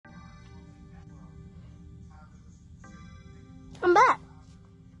I'm back.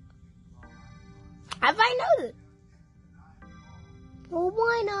 Have I noticed? Well,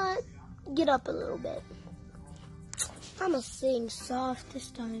 why not get up a little bit? I'ma sing soft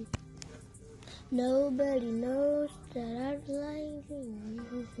this time. Nobody knows that I like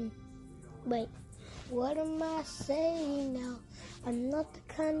you. Wait, what am I saying now? I'm not the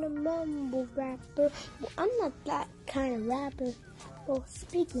kind of mumble rapper. Well, I'm not that kind of rapper. Well,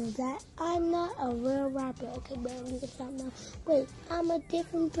 speaking of that, I'm not a real rapper. Okay, bro, you can stop now. Wait, I'm a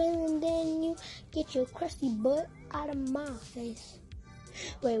different Braylon than you. Get your crusty butt out of my face.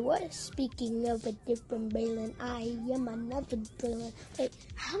 Wait, what? Speaking of a different Braylon, I am another Braylon. Wait,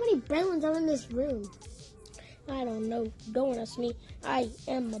 how many Braylons are in this room? I don't know. Don't ask me. I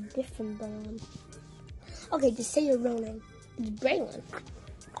am a different Braylon. Okay, just say your real name. It's Braylon.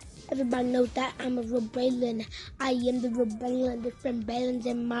 Everybody knows that I'm a real Braylon. I am the real Braylon. Different Braylons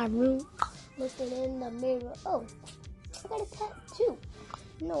in my room. Looking in the mirror. Oh, I got a tattoo.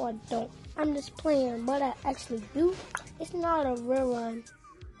 No, I don't. I'm just playing. What I actually do, it's not a real one.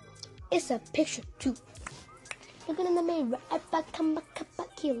 It's a picture too. Looking in the mirror, if I come back a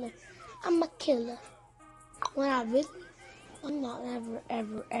killer, I'm a killer. When I really, I'm not ever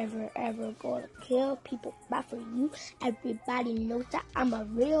gonna kill people. But for you, everybody knows that I'm a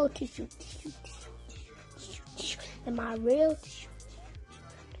real tissue. And my real tissue.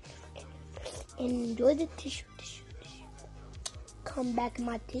 Enjoy the tissue. Come back in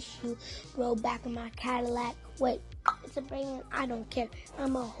my tissue, roll back in my Cadillac. Wait, it's a Braylon. I don't care.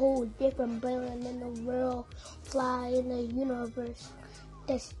 I'm a whole different Braylon than the real fly in the universe.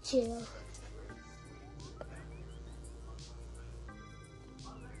 That's chill.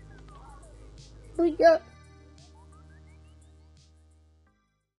 Yeah.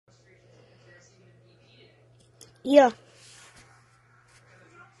 Yeah.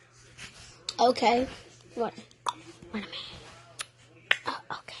 Okay. What? Wait a minute. Oh,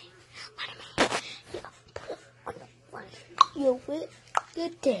 okay. Wait a minute. You're with your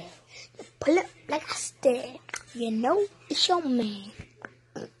dad. You pull up like I said. You know it's your man.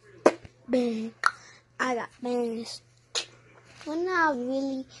 Man, I got bands. When I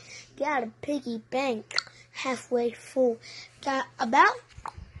really got a piggy bank halfway full, got about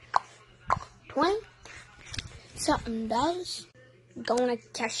 20 something dollars. Gonna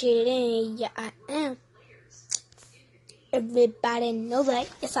cash it in, yeah I am. Everybody know that,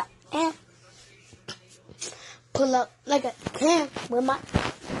 yes I am. Pull up like a clam with my.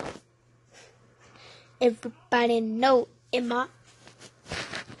 Everybody know in my.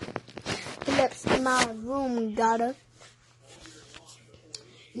 Phillips in my room, got a.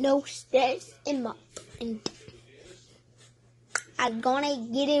 No stairs in my. I'm gonna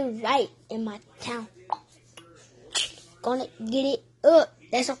get it right in my town. Gonna get it up.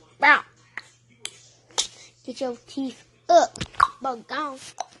 That's a route. Get your teeth up, but gone.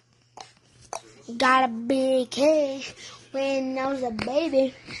 Got a big head when I was a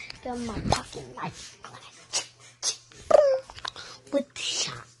baby. Got my pocket knife. With the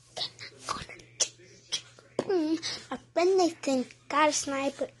shotgun. My friend they think got a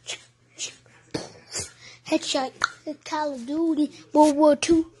sniper. Headshot. Call of Duty. World War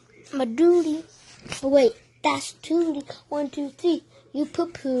II. My duty. Oh, wait. That's Tootie. 1, 2, 3. You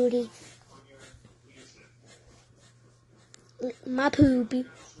put pooty. My poopy.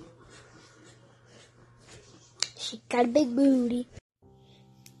 She got a big booty.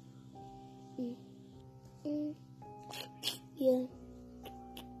 Yeah.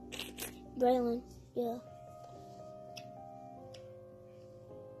 Braylon. Yeah.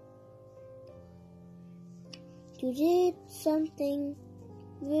 You did something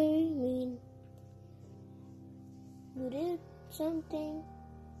very mean. You did something,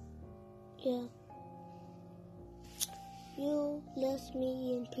 yeah. You left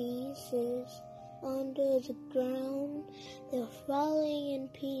me in pieces under the ground. They're falling in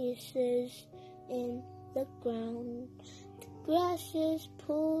pieces in the ground. The grass is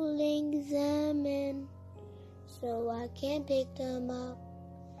pulling them in, so I can't pick them up.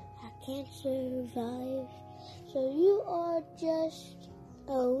 I can't survive. So you are just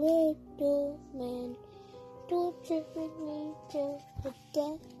a little man. Torturing me till the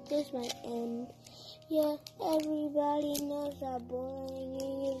death is my end. Yeah, everybody knows that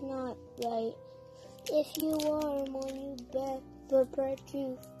bullying is not right. If you are one, you better prepare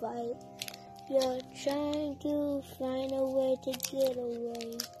to fight. You're trying to find a way to get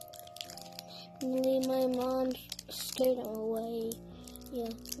away. Leave my mom scared away. Yeah,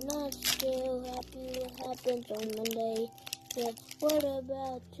 not still happy what happens on Monday. Yeah, what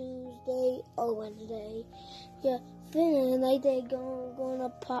about Tuesday or Wednesday? Yeah, feeling like they're gonna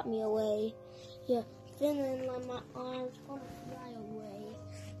pop me away. Yeah, feeling like my arms gonna fly away.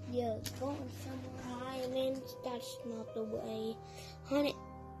 Yeah, going somewhere high and then start to melt away. 100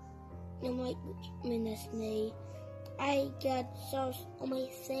 in my minutes, nay. I got sauce on my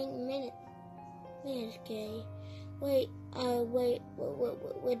thing minutes, gay. Wait,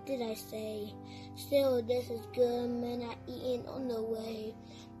 what did I say? Still, this is good, man. I eating on the way.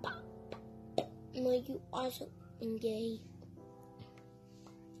 No, you also gay.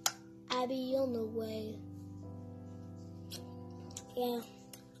 I be on the way. Yeah.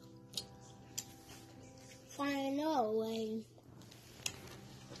 Find a way.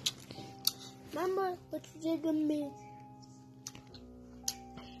 Remember what you did to me?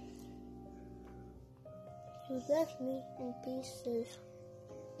 You left me in pieces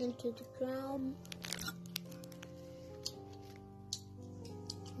into the ground.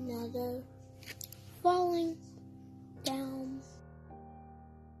 Another falling